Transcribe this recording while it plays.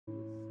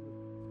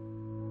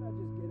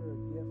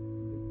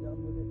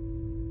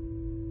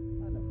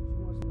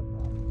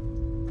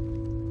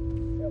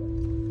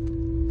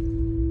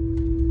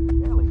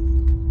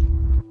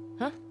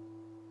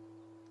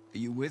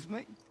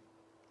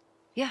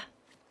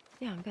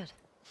Yeah, I'm good.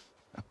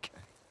 Okay.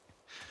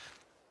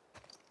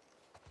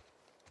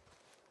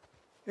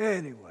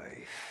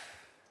 Anyway,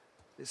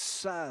 this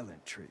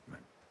silent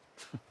treatment.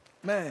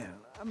 Man,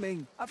 I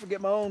mean, I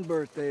forget my own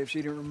birthday if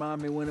she didn't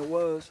remind me when it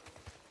was.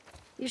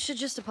 You should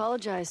just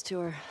apologize to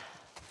her.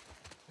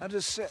 I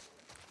just said...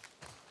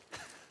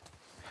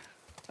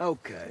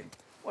 Okay,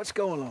 what's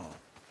going on?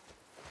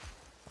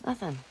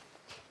 Nothing.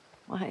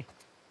 Why?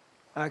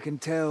 I can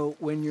tell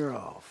when you're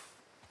off.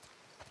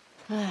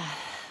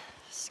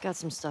 Just got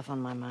some stuff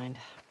on my mind.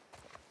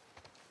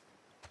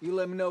 You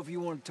let me know if you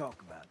want to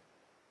talk about it.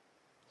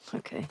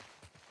 Okay.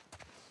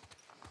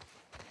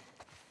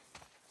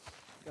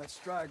 Got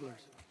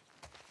stragglers.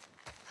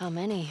 How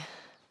many?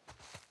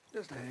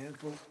 Just a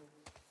handful.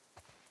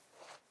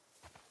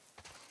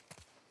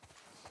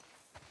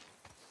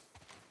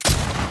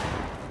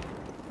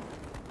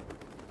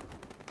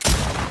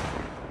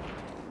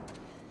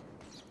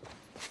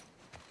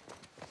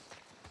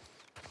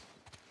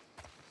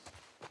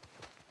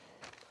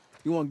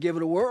 You want to give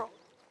it a whirl?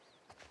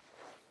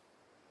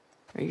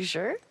 Are you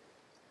sure?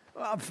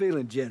 Well, I'm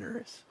feeling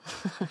generous.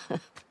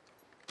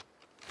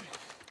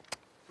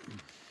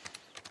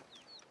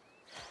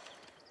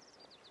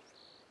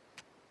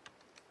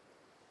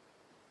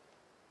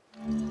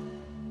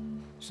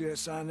 See that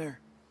sign there?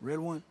 Red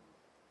one?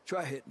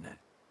 Try hitting that.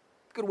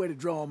 Good way to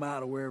draw them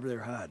out of wherever they're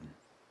hiding.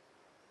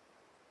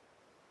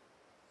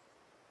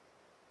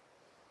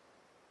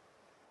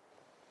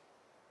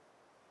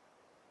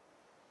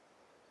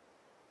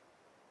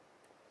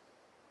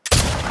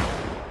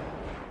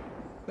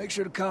 Make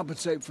sure to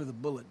compensate for the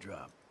bullet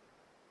drop.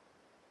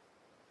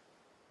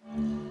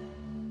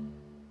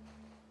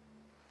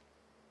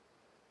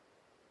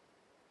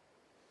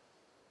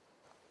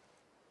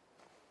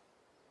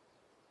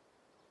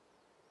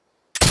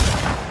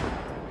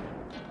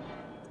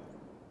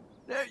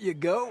 There you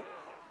go.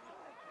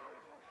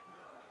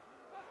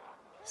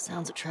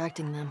 Sounds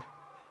attracting them.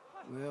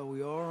 Well,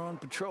 we are on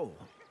patrol.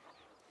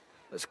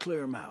 Let's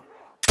clear them out.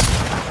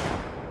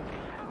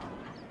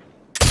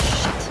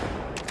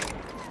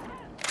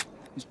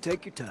 Just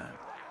take your time.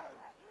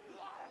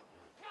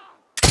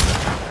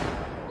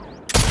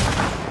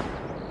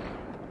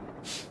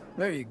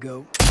 There you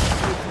go.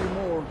 A few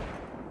more.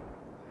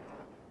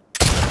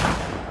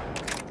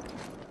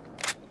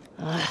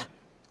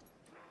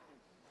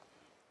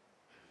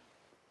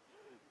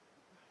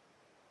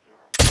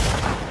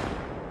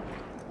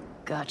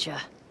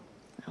 Gotcha.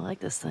 I like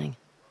this thing.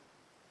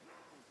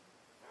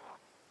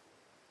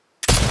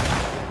 No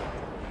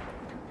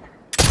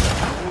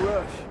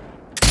rush.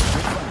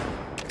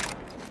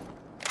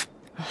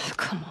 Oh,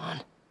 come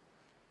on.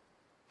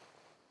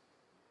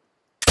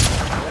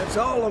 That's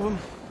all of them.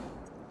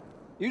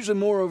 Usually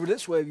more over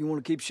this way if you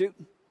want to keep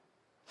shooting.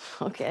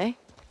 Okay.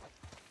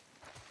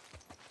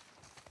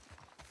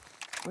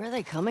 Where are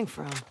they coming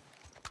from?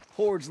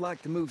 Hordes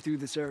like to move through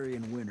this area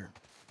in winter.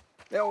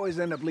 They always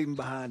end up leaving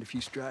behind a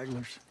few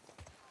stragglers.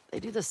 They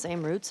do the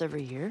same routes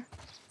every year?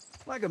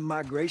 Like a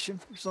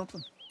migration or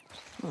something.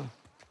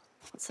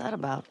 What's that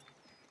about?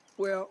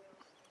 Well,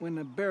 when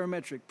the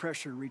barometric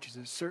pressure reaches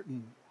a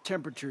certain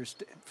temperature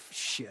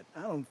shit,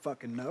 I don't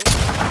fucking know.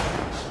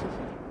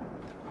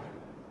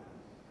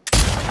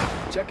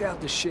 Check out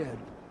the shed.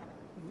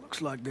 It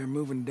looks like they're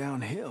moving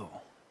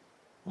downhill.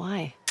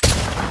 Why?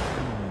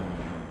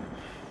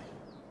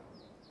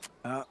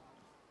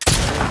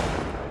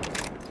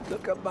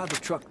 Look up by the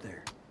truck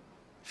there.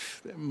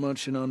 They're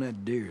munching on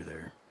that deer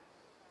there.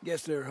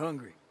 Guess they're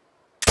hungry.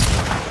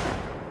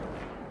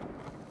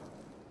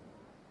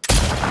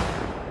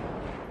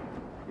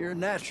 You're a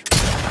natural.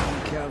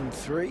 I'm counting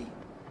 3.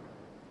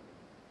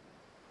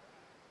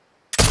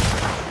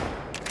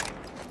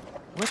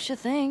 What you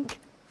think?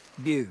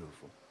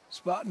 Beautiful.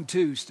 Spotting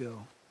 2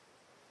 still.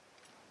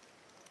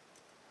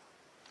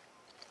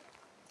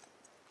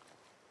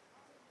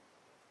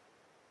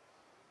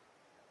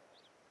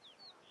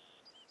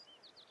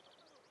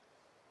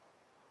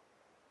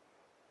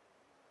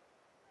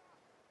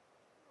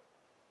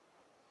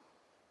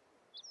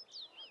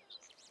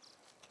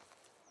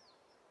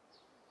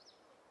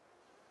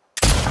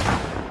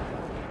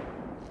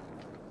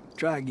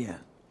 Try again.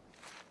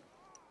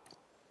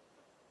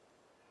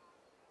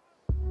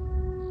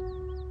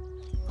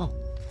 Oh.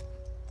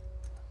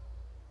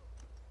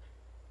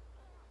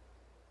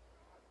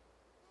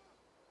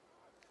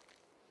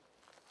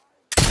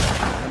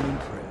 I'm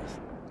impressed.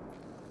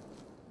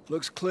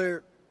 Looks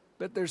clear.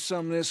 Bet there's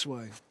some this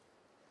way.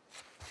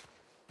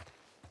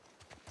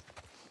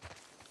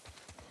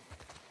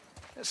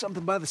 There's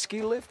something by the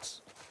ski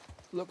lifts?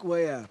 Look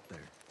way out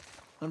there.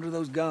 Under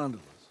those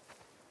gondolas.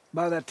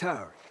 By that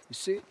tower. You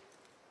see it?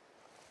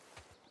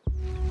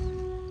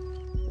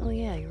 Oh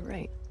yeah, you're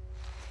right.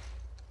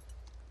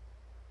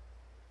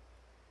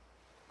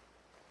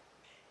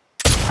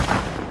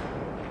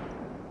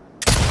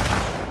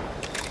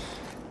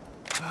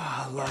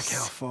 I like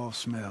how fall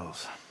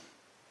smells.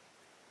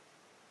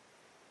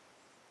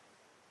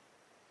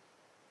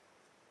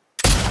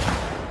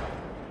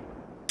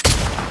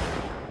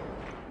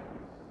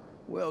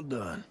 Well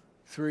done.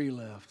 3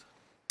 left.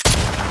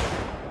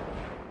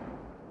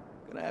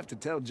 Gonna have to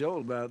tell Joel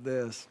about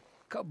this.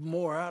 Couple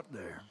more out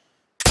there.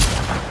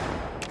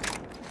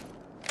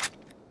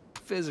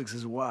 Physics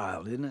is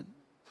wild, isn't it?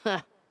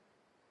 Huh.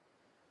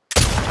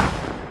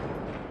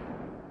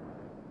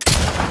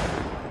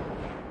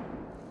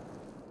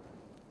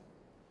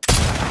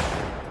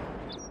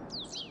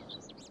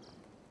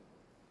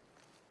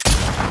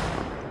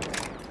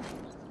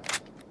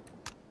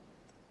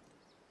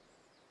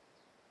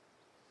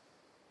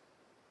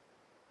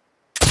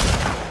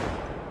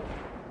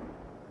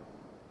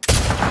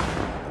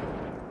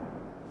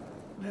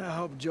 Yeah, I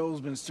hope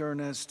Joel's been stirring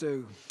that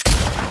stew.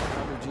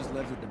 Probably just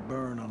left it to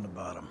burn on the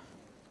bottom.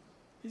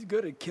 He's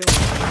good at killing,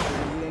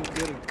 but he ain't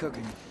good at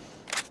cooking.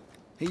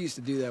 He used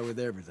to do that with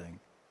everything.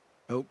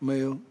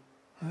 Oatmeal.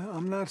 Well,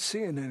 I'm not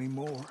seeing any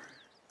more.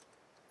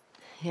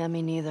 Yeah,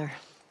 me neither.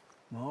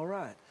 All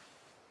right.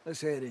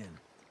 Let's head in.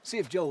 See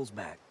if Joel's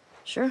back.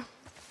 Sure.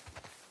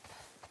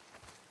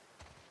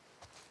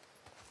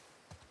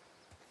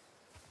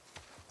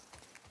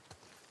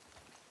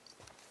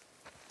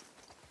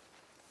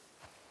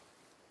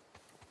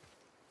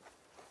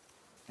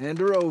 Hand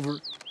her over.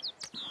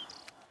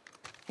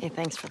 Hey,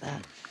 thanks for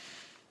that.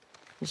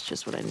 It's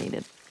just what I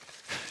needed.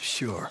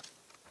 Sure.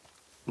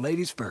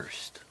 Ladies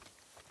first.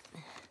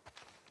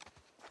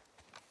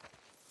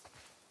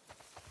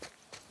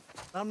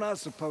 I'm not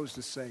supposed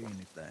to say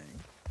anything,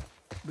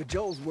 but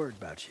Joel's worried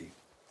about you.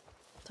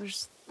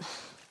 There's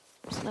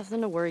nothing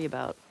to worry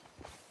about.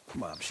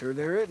 Well, I'm sure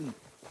there isn't.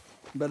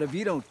 But if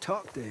you don't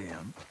talk to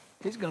him,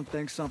 he's gonna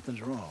think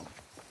something's wrong.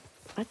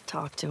 I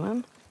talked to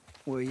him.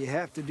 Well, you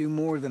have to do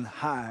more than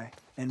hi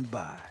and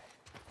bye.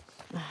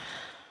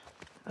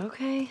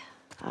 Okay,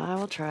 I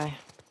will try.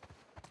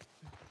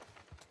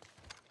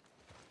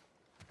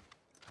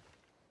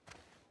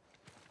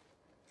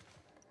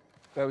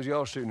 That was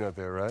y'all shooting up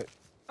there, right?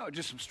 Oh,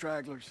 just some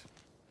stragglers.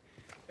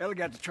 Ellie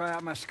got to try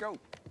out my scope.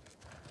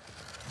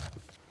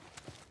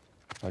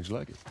 How'd you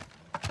like it?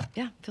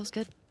 Yeah, feels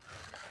good.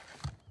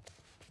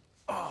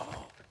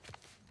 Oh,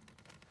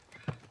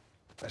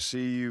 I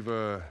see you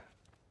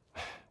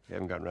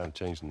haven't gotten around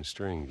to changing the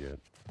strings yet.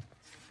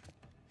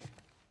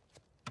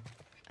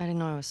 I didn't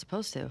know I was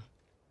supposed to.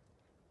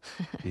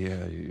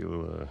 Yeah,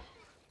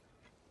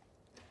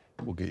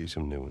 we'll get you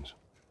some new ones.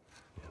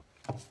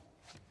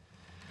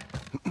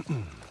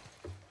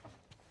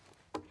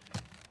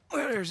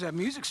 well, there's that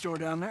music store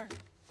down there.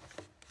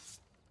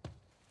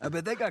 I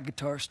bet they got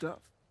guitar stuff.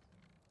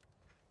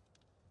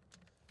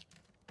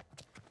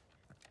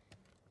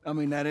 I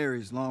mean, that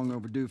area's long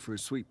overdue for a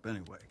sweep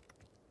anyway.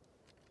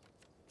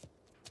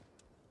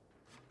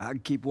 I can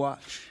keep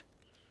watch.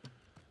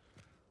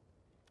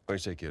 What do you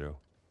say, kiddo?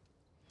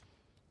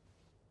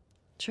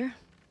 Sure.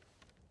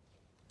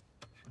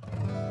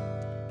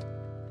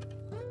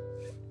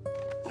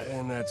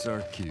 And that's our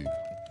cue.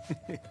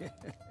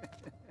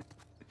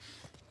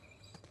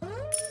 Are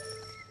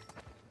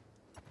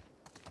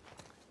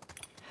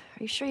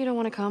you sure you don't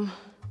want to come?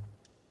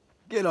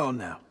 Get on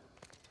now.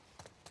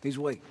 He's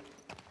waiting.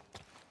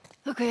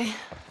 Okay,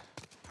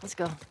 let's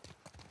go.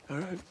 All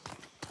right.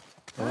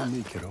 Follow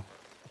me, kiddo.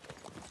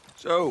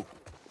 So,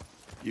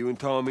 you and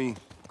Tommy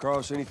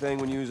cross anything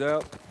when you was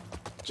out?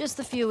 Just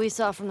the few we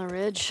saw from the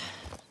ridge.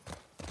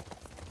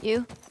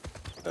 You?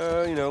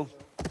 You know,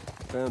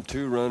 found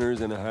 2 runners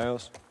in a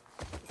house.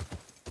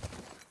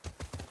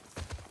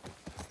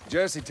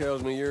 Jesse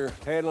tells me you're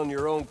handling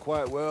your own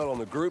quite well on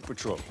the group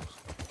patrols.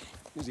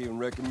 He's even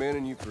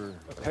recommending you for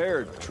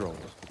paired patrols.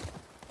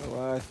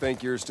 Well, I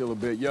think you're still a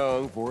bit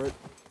young for it.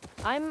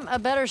 I'm a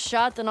better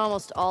shot than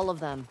almost all of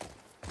them.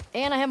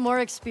 And I have more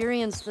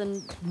experience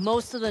than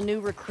most of the new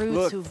recruits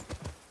Look, who've...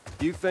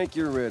 You think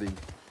you're ready.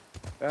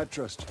 I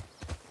trust you.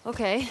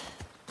 Okay.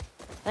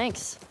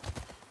 Thanks.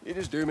 You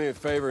just do me a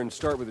favor and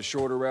start with the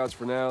shorter routes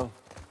for now.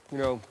 You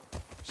know,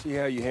 see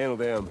how you handle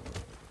them.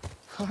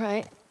 All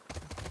right.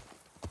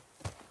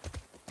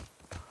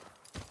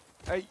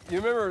 Hey, you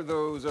remember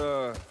those,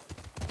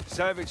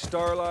 Savage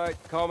Starlight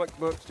comic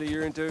books that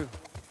you're into?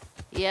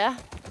 Yeah?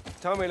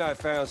 Tommy and I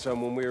found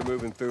some when we were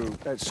moving through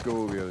that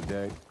school the other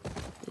day.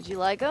 Did you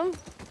like them?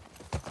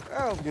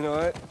 Oh, you know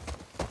what?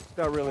 It's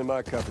not really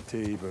my cup of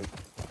tea, but...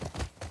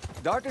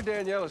 Dr.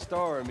 Daniela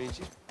Starr, I mean,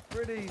 she's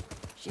pretty...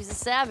 She's a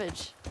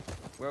savage.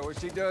 Well, what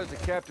she does to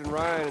Captain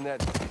Ryan in that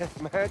death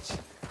match...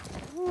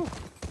 Whew.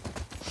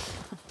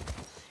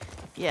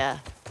 Yeah.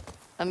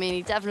 I mean,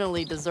 he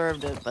definitely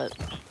deserved it, but...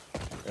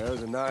 That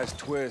was a nice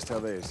twist how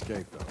they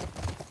escaped, though.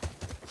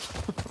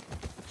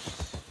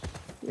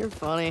 You're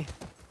funny.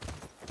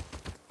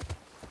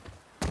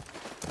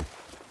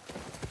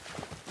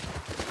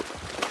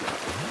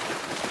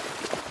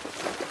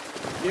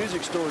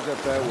 Music store's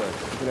up that way.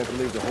 Gonna have to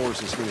leave the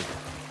horses here.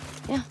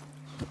 Yeah.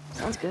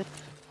 Sounds good.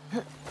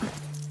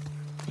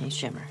 Hey,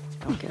 Shimmer.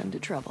 Don't get into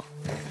trouble.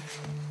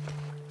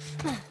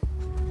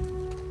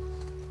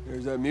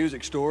 There's that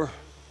music store.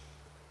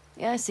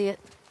 Yeah, I see it.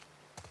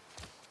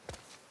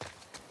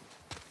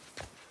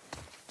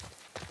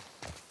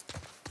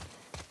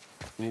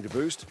 You need a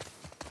boost?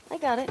 I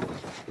got it.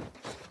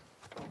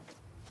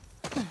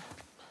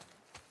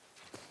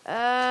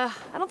 I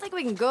don't think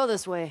we can go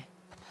this way.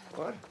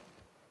 What?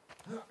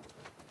 Well,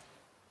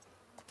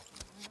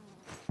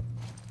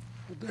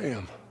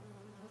 damn.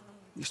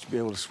 Used to be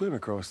able to swim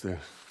across there.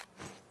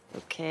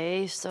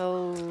 Okay,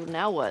 so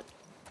now what?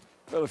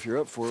 Well, if you're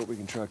up for it, we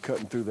can try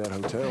cutting through that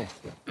hotel.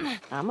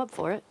 I'm up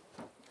for it.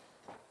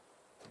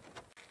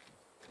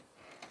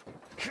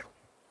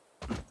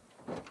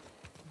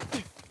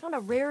 Found a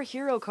rare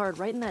hero card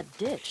right in that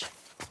ditch.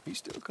 You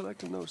still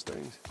collecting those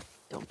things?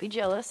 Don't be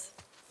jealous.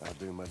 I'll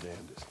do my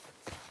damnedest.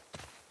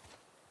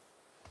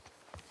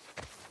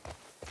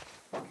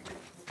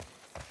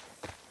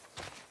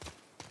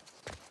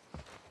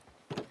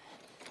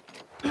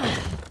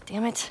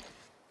 Damn it.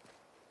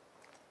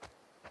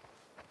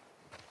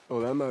 Oh,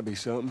 that might be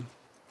something.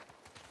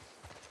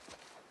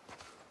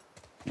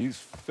 You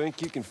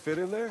think you can fit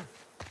in there?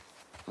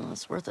 Well,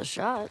 it's worth a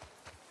shot.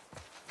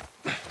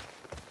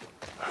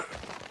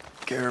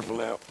 Careful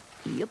now.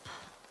 Yep.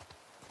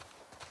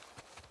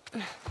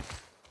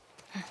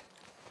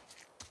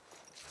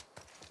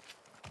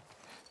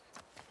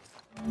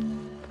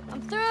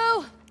 I'm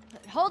through!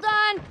 Hold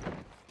on!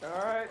 All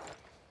right.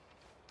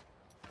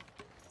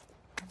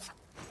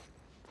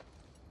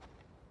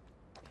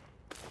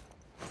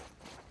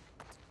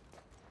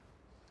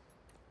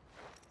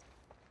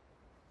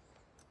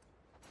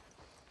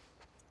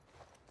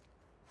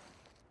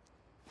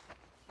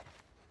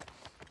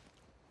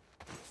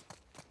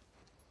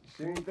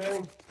 See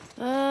anything?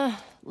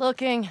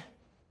 Looking.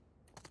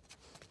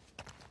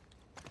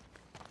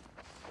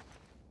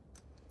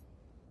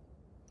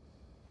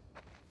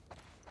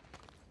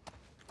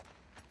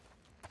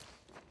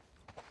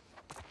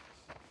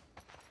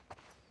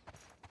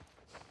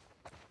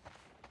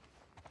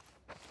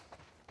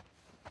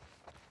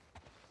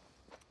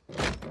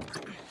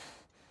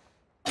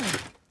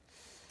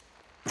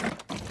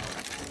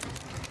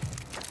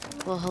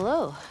 Well,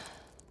 hello.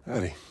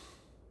 Howdy.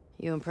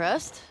 You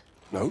impressed?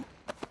 Nope.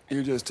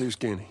 You're just too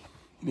skinny.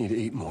 You need to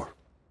eat more.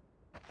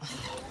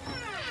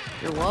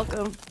 You're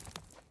welcome.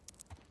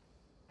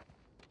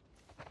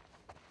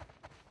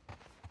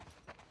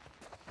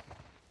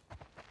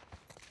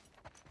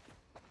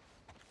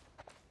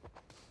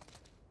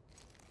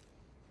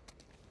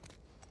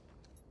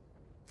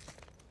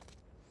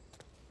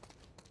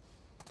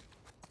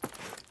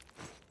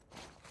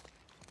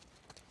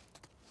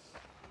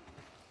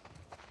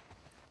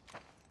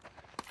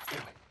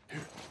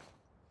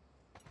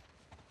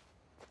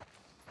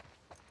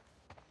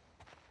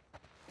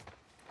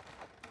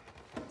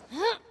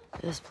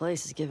 This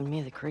place is giving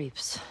me the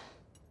creeps.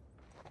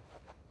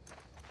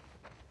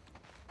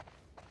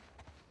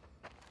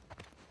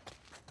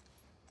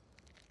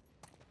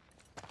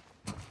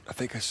 I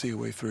think I see a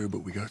way through, but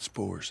we got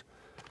spores.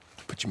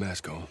 Put your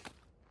mask on.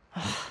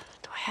 Do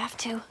I have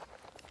to?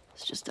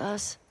 It's just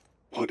us.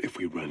 What if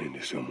we run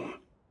into someone?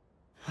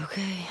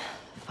 Okay,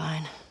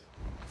 fine.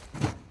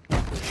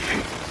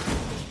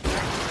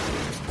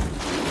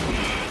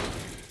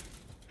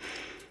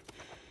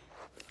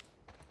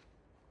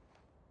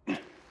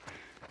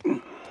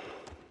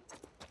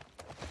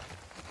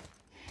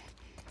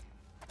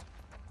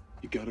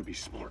 You gotta be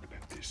smart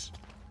about this.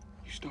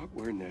 You stop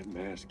wearing that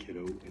mask,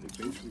 kiddo, and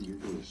eventually you're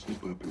gonna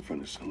slip up in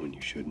front of someone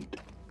you shouldn't.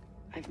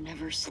 I've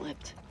never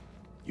slipped.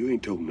 You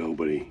ain't told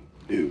nobody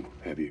new,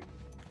 have you?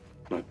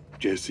 Not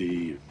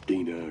Jesse or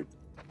Dina or...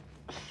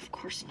 Of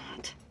course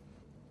not.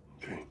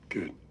 Okay,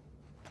 good.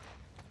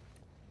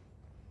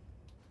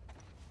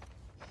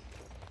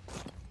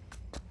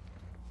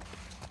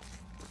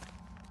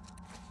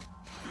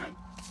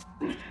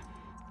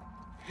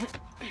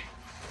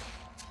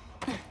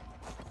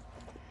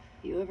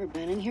 You ever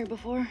been in here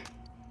before?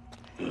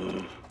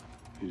 You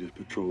just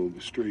patrolled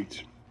the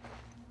streets.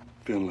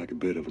 Feeling like a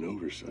bit of an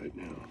oversight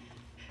now.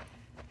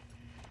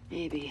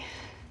 Maybe.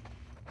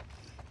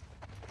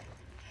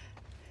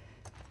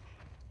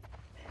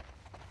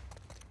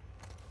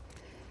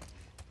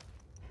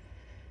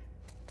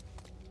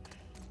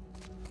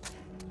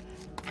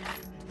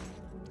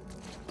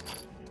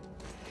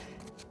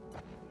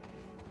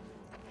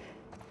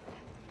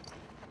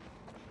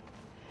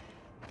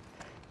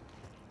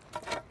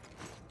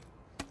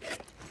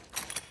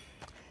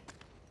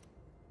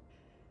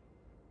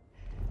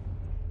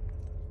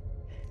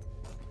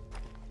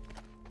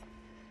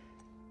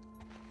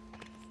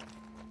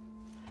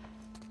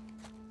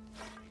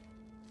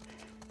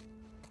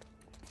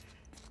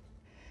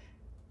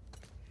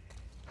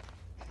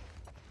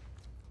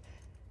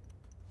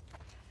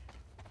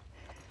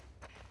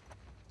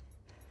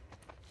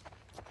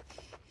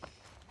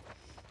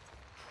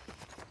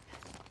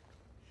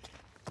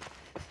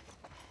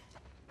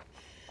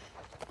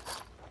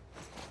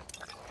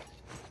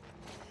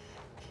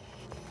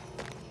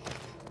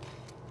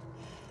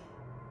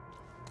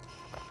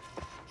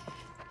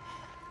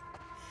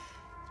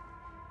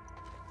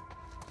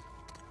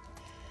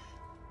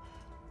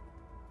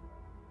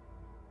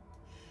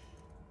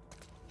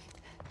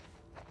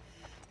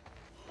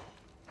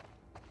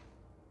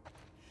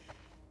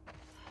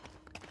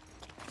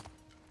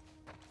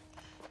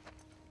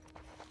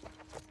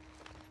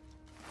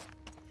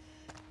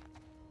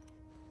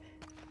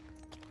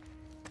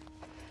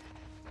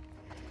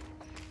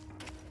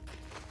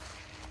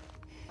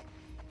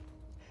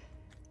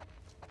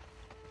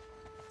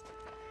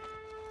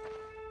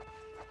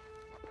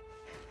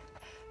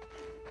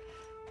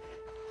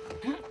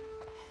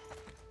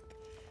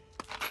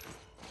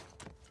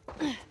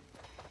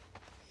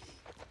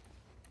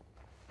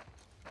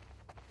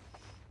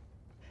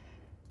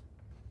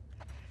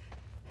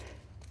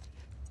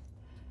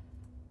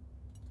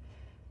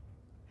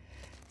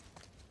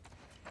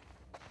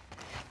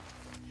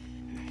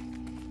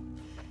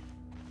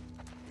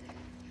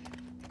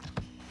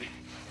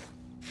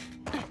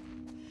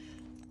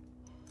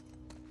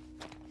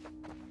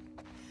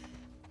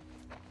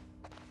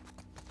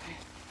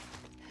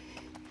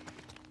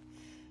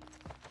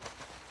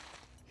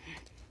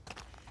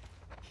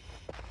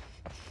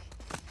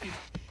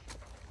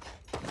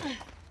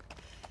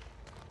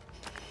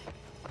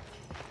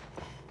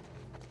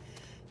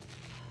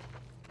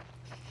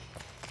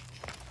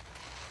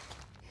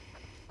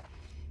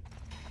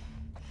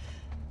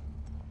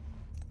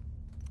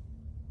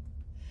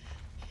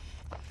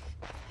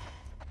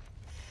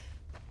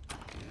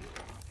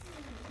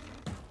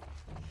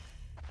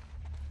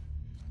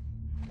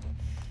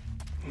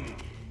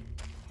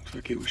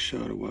 Looks like it was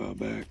shot a while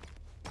back.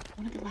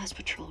 When did the last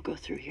patrol go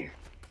through here?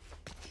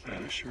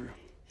 I'm not sure.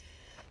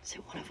 Is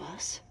it one of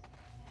us?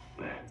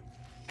 Nah.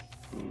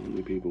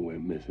 Only people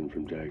went missing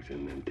from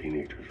Jackson and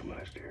teenagers from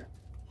last year.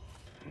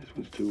 This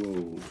one's too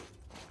old.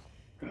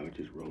 I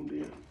just roamed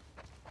in.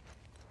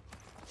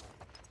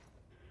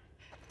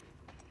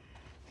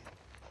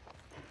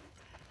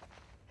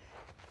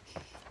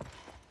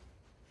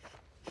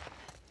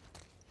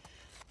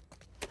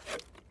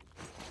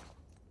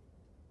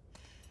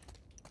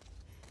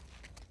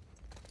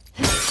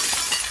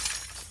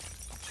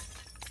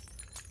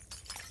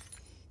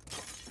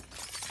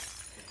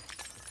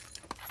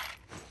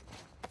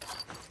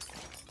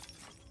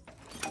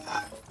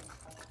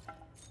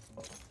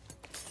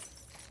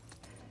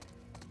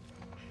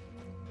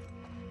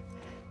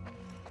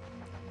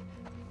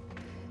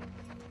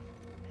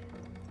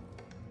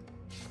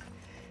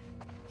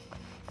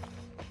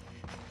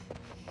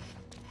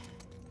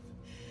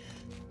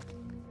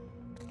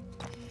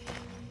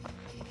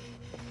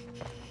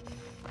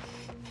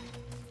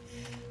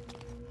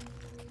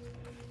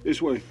 This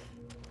way.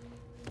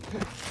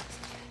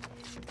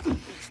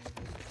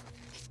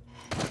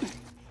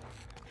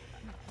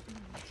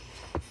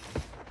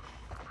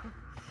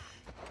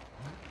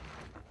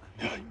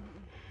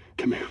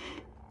 Come here.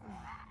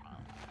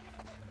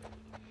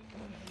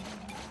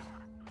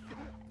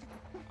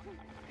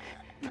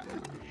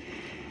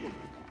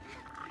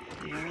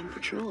 They are on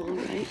patrol,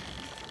 right?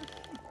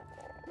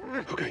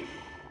 Okay.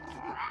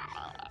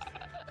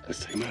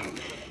 Let's take him out.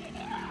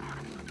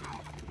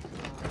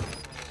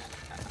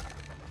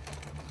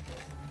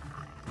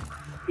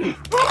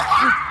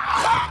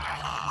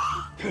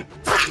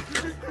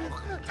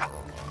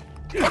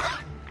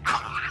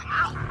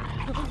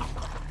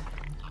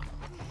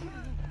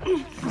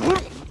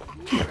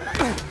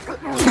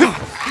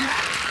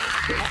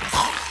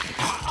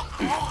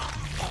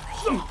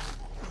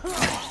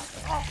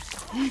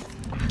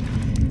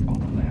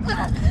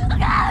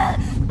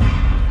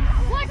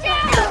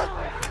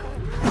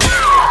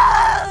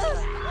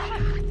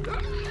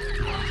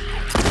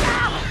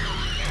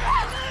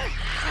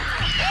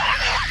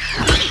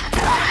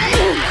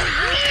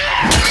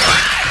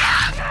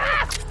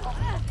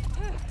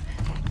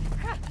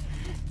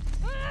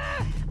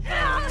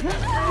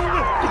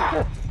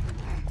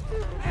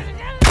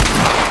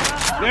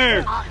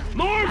 There!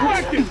 More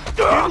effective!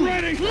 Get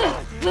ready!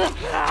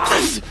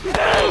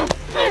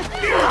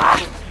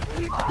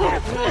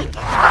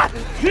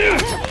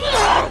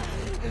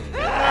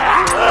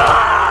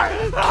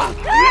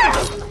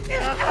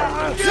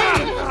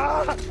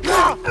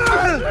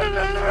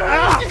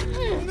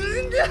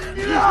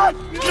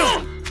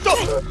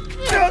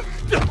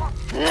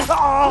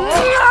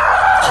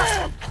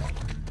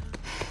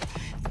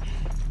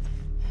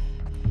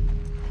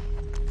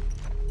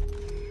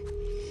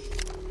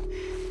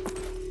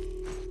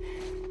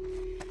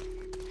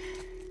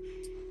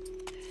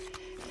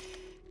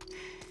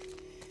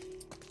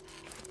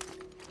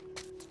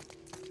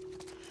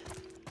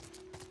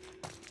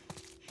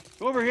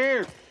 Over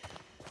here!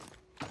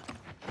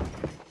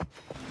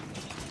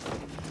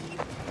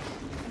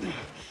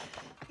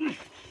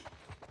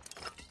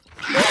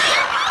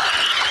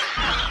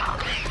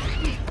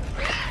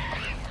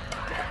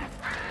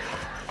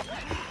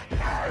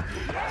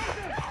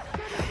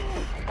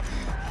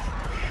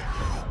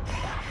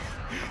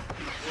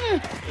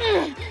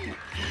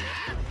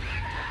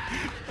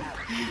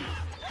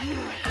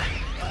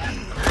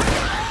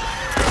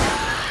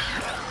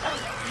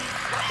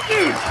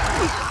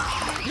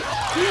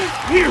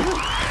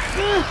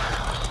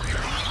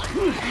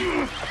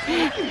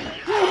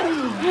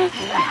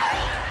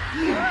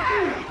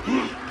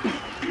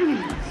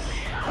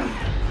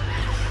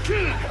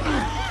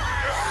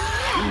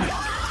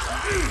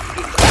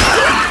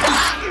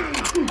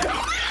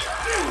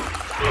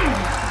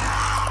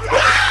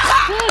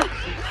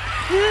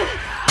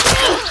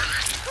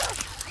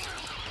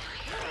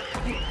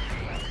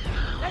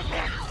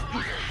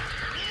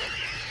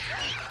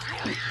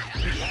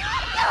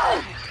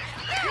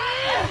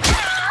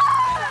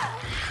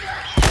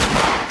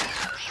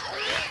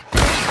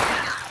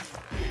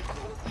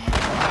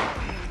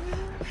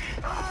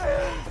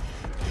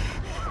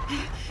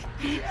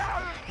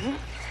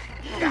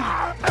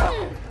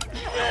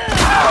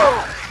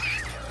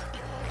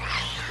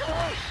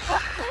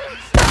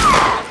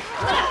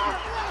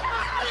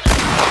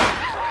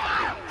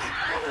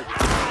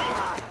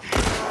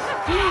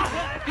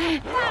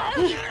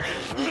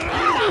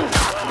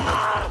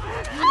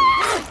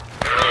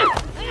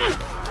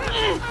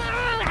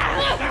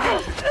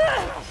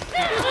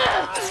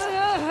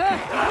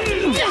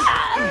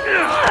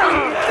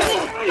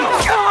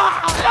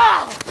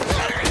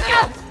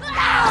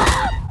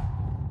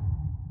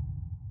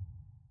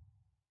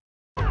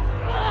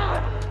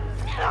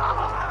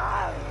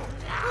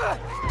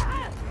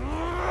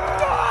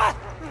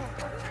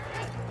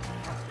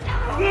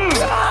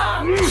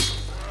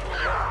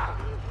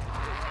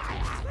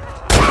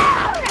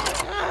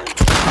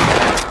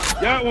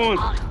 Got one.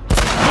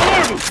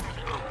 More of them.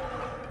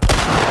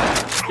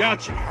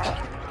 Gotcha.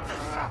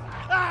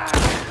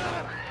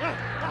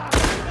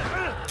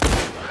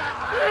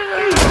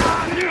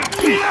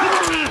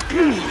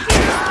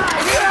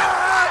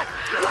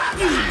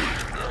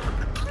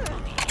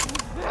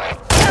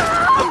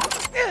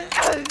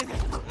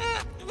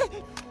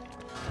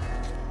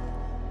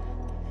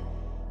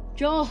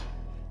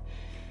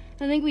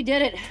 think we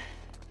did it.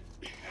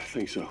 I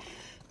think so.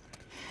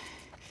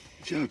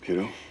 Good job,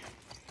 kiddo.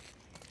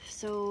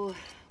 So,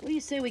 what do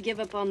you say we give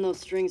up on those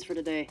strings for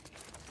today?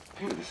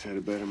 I could have said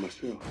it better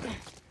myself.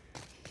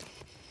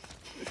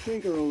 I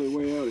think our only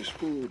way out is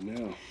forward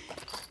now.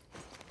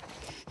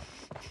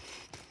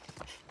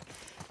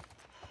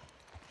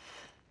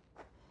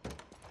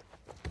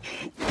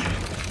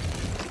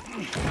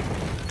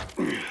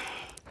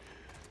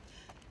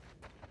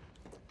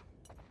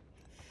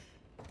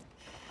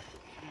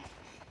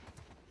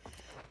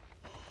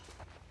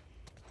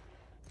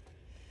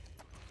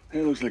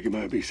 That looks like it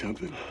might be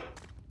something.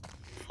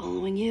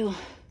 Following you.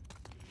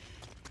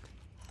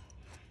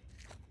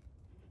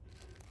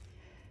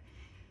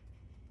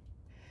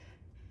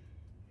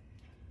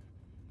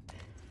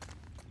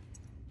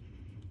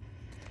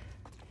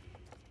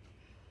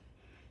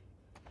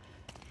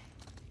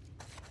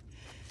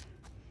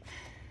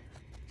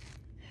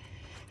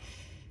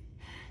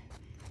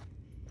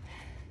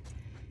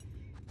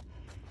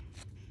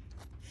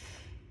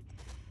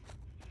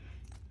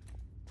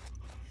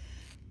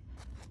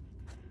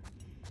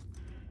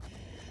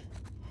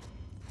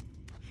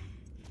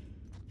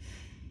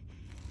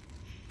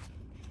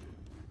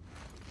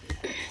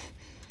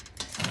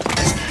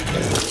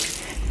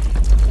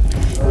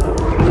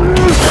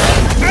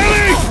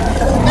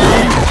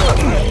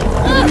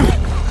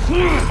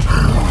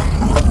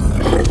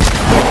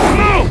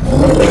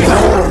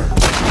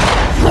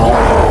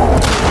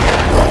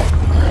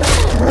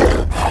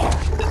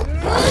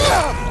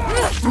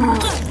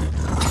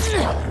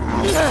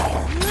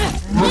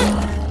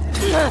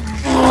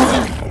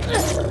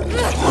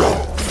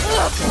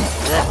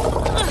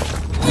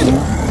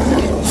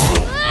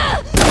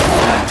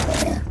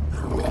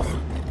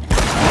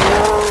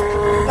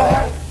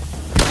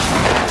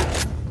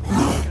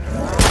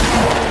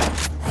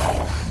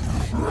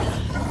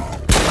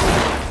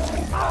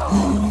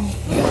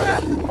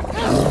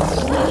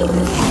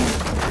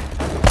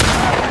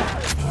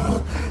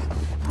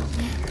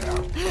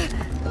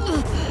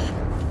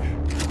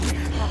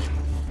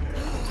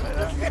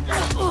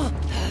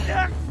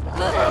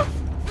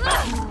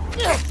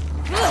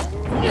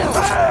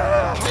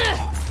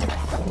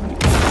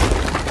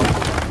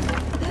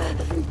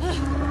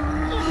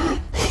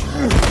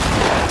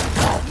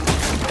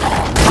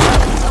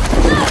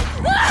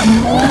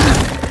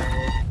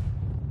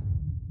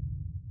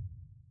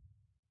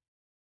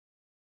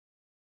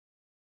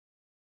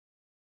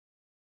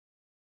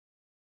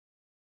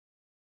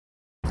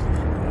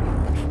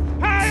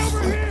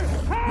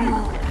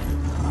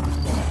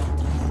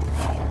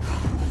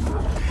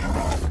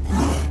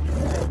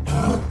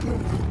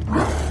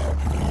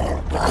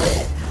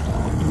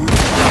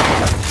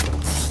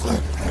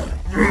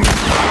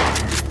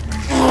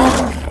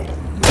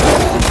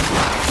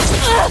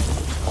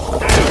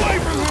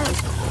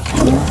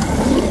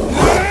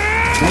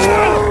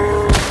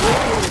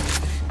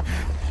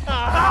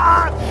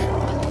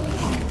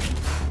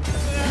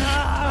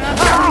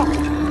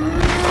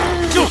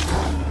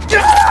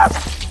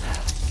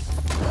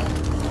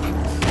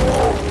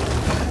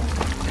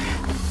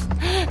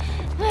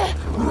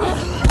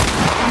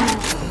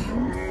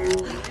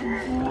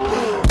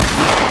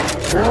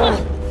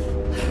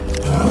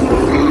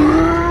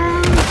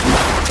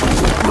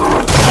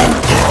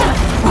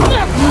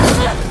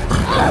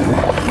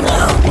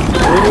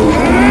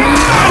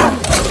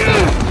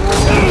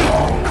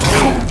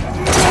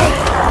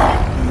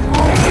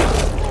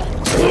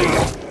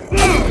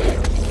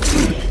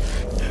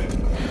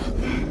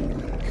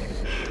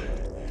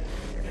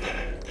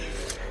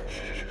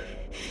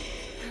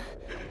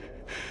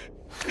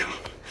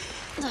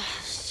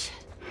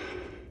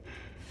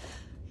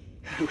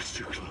 It was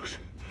too close.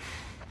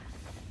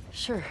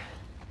 Sure.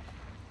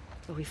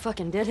 But we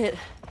fucking did it.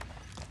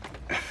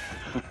 Yeah,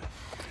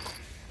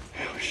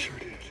 we sure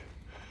did.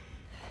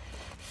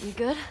 You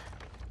good?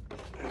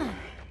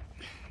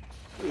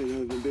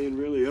 Other than being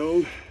really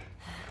old,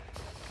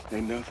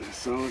 ain't nothing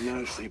solid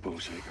not a sleep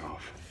won't shake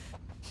off.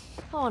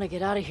 I want to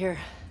get out of here.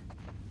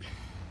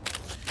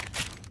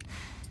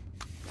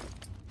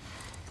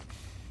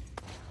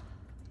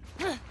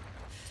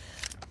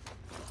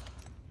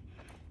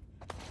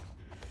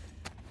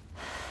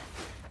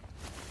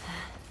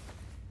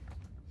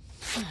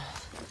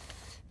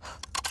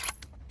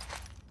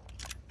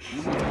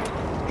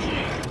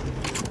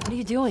 What are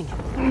you doing?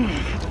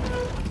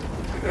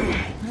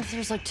 What if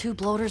there's like 2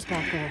 bloaters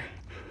back there?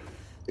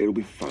 It'll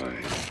be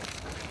fine.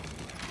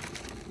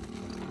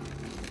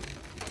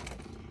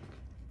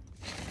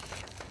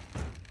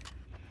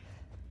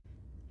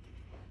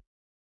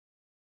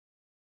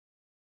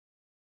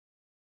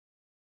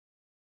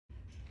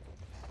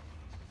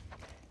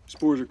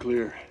 Spores are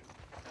clear.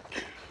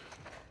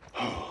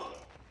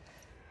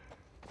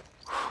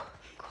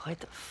 Quite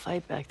the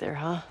fight back there,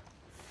 huh?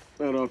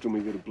 Not often we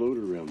get a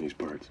bloater around these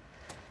parts.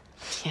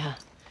 Yeah.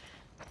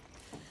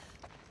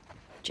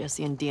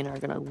 Jesse and Dina are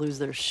gonna lose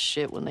their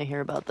shit when they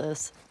hear about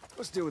this.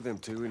 Let's deal with them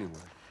two anyway.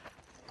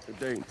 They're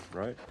dating,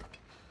 right?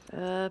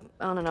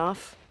 On and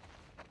off.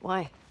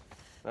 Why?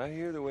 I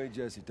hear the way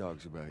Jesse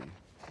talks about you.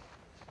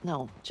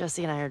 No,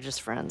 Jesse and I are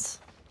just friends.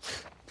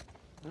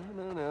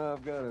 No,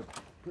 I've got a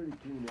pretty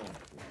keen eye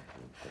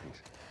for things.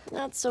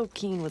 Not so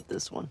keen with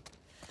this one.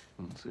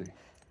 Let's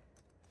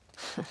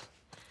see.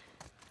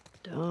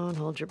 Don't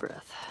hold your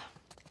breath.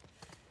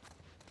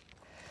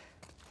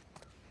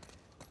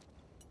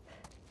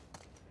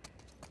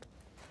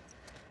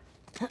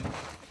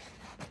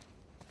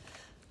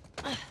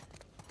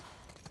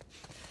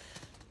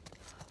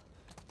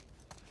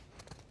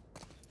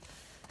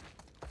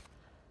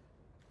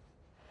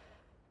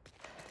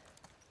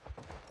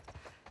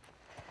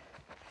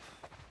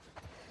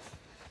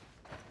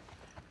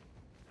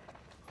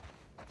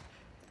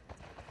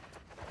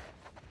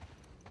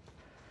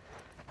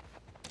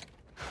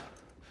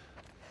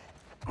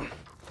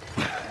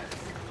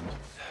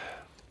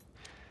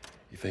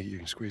 You think you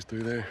can squeeze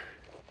through there?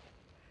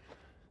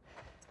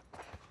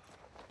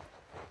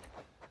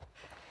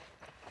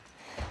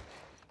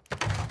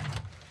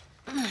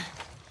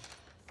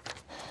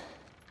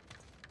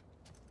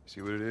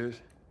 See what it is?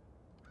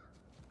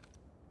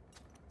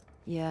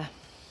 Yeah.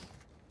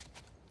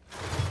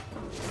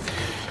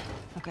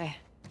 Okay.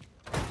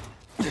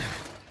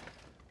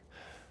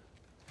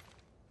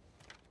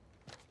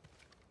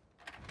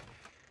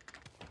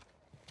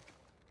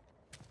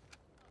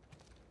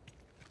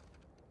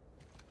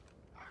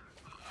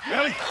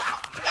 Ellie!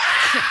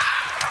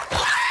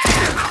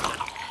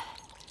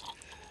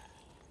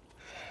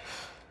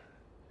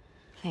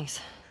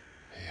 Thanks.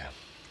 Yeah.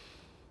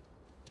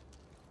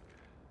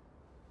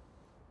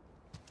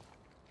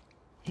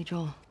 Hey,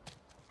 Joel.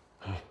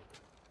 Huh?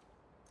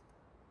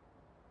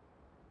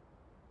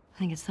 I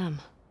think it's them.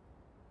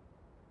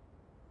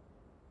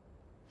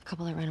 The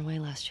couple that ran away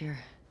last year.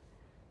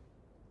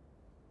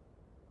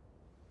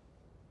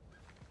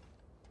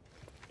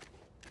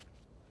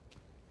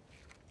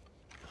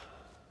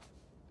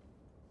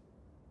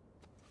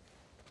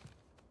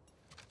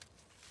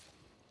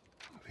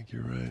 I think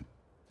you're right.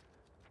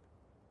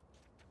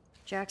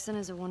 Jackson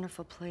is a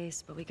wonderful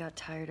place, but we got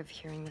tired of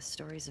hearing the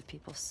stories of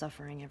people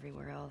suffering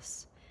everywhere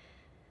else.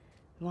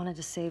 We wanted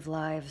to save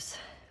lives.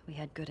 We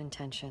had good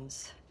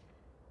intentions.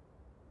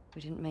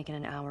 We didn't make it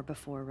an hour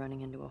before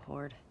running into a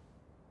horde.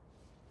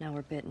 Now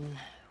we're bitten.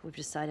 We've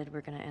decided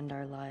we're gonna end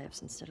our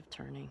lives instead of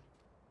turning.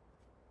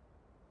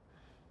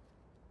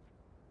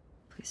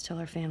 Please tell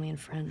our family and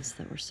friends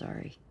that we're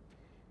sorry.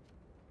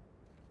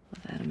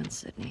 Love, Adam and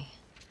Sydney.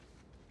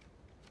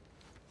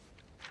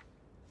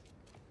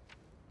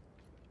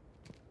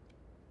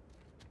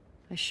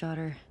 I shot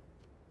her.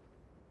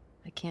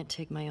 I can't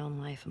take my own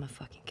life. I'm a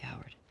fucking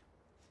coward.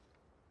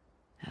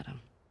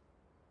 Adam.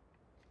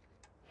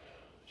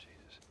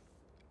 Jesus.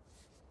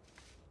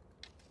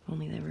 If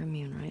only they were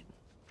immune, right?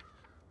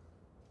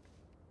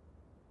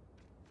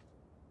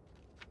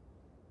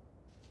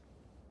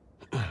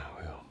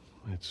 Well,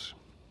 let's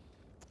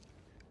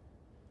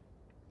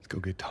go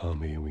get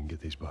Tommy and we can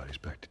get these bodies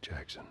back to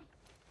Jackson.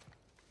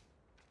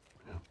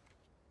 Yeah.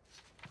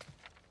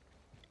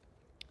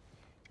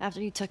 After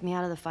you took me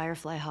out of the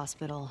Firefly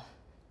Hospital,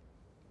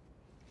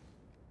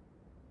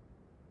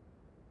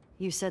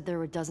 you said there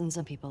were dozens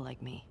of people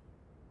like me.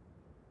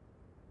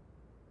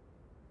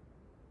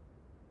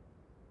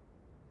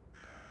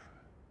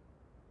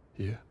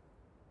 Yeah.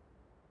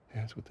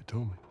 Yeah, that's what they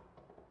told me.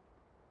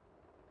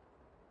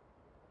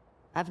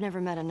 I've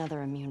never met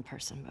another immune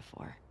person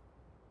before.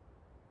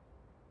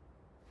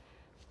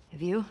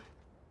 Have you?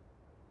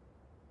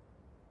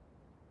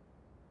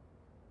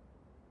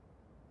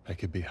 I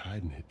could be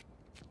hiding it.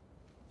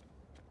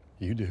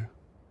 You do.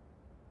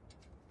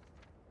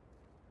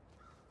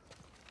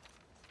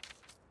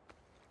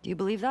 Do you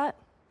believe that?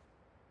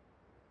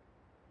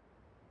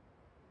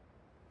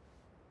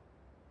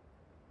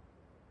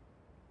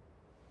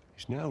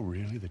 Is now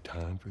really the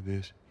time for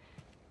this?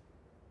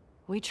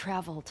 We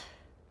traveled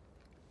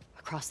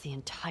across the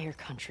entire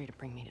country to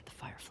bring me to the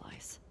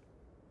Fireflies.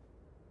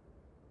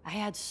 I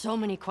had so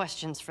many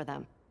questions for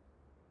them.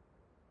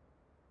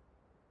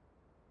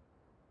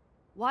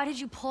 Why did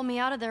you pull me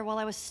out of there while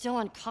I was still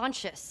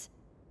unconscious?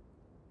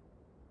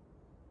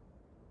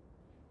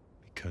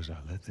 Because I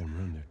let them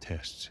run their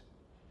tests.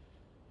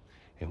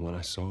 And when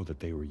I saw that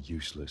they were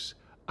useless,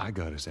 I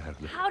got us out of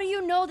there. How do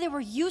you know they were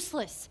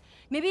useless?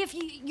 Maybe if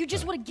you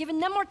just would have given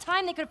them more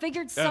time, they could have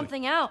figured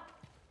something out.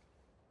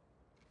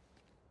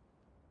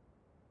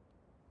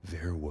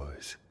 There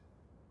was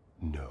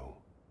no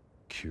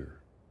cure.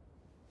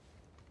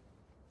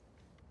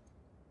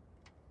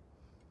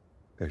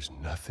 There's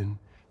nothing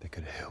that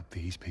could help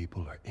these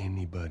people or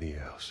anybody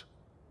else.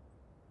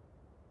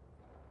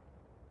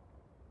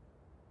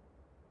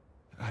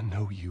 I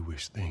know you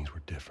wish things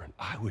were different.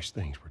 I wish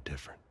things were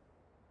different.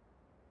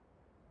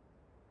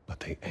 But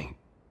they ain't.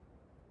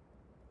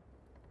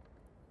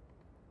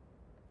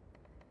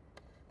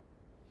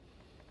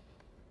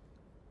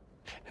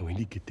 And we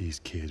need to get these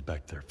kids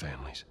back to their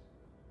families.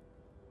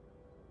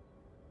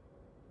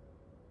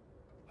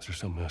 Is there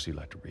something else you'd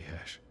like to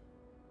rehash?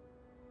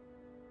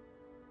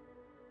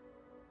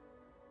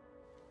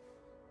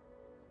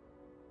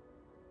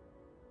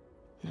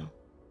 No.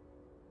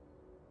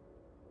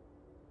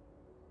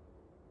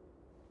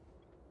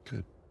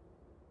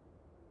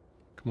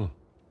 Come on.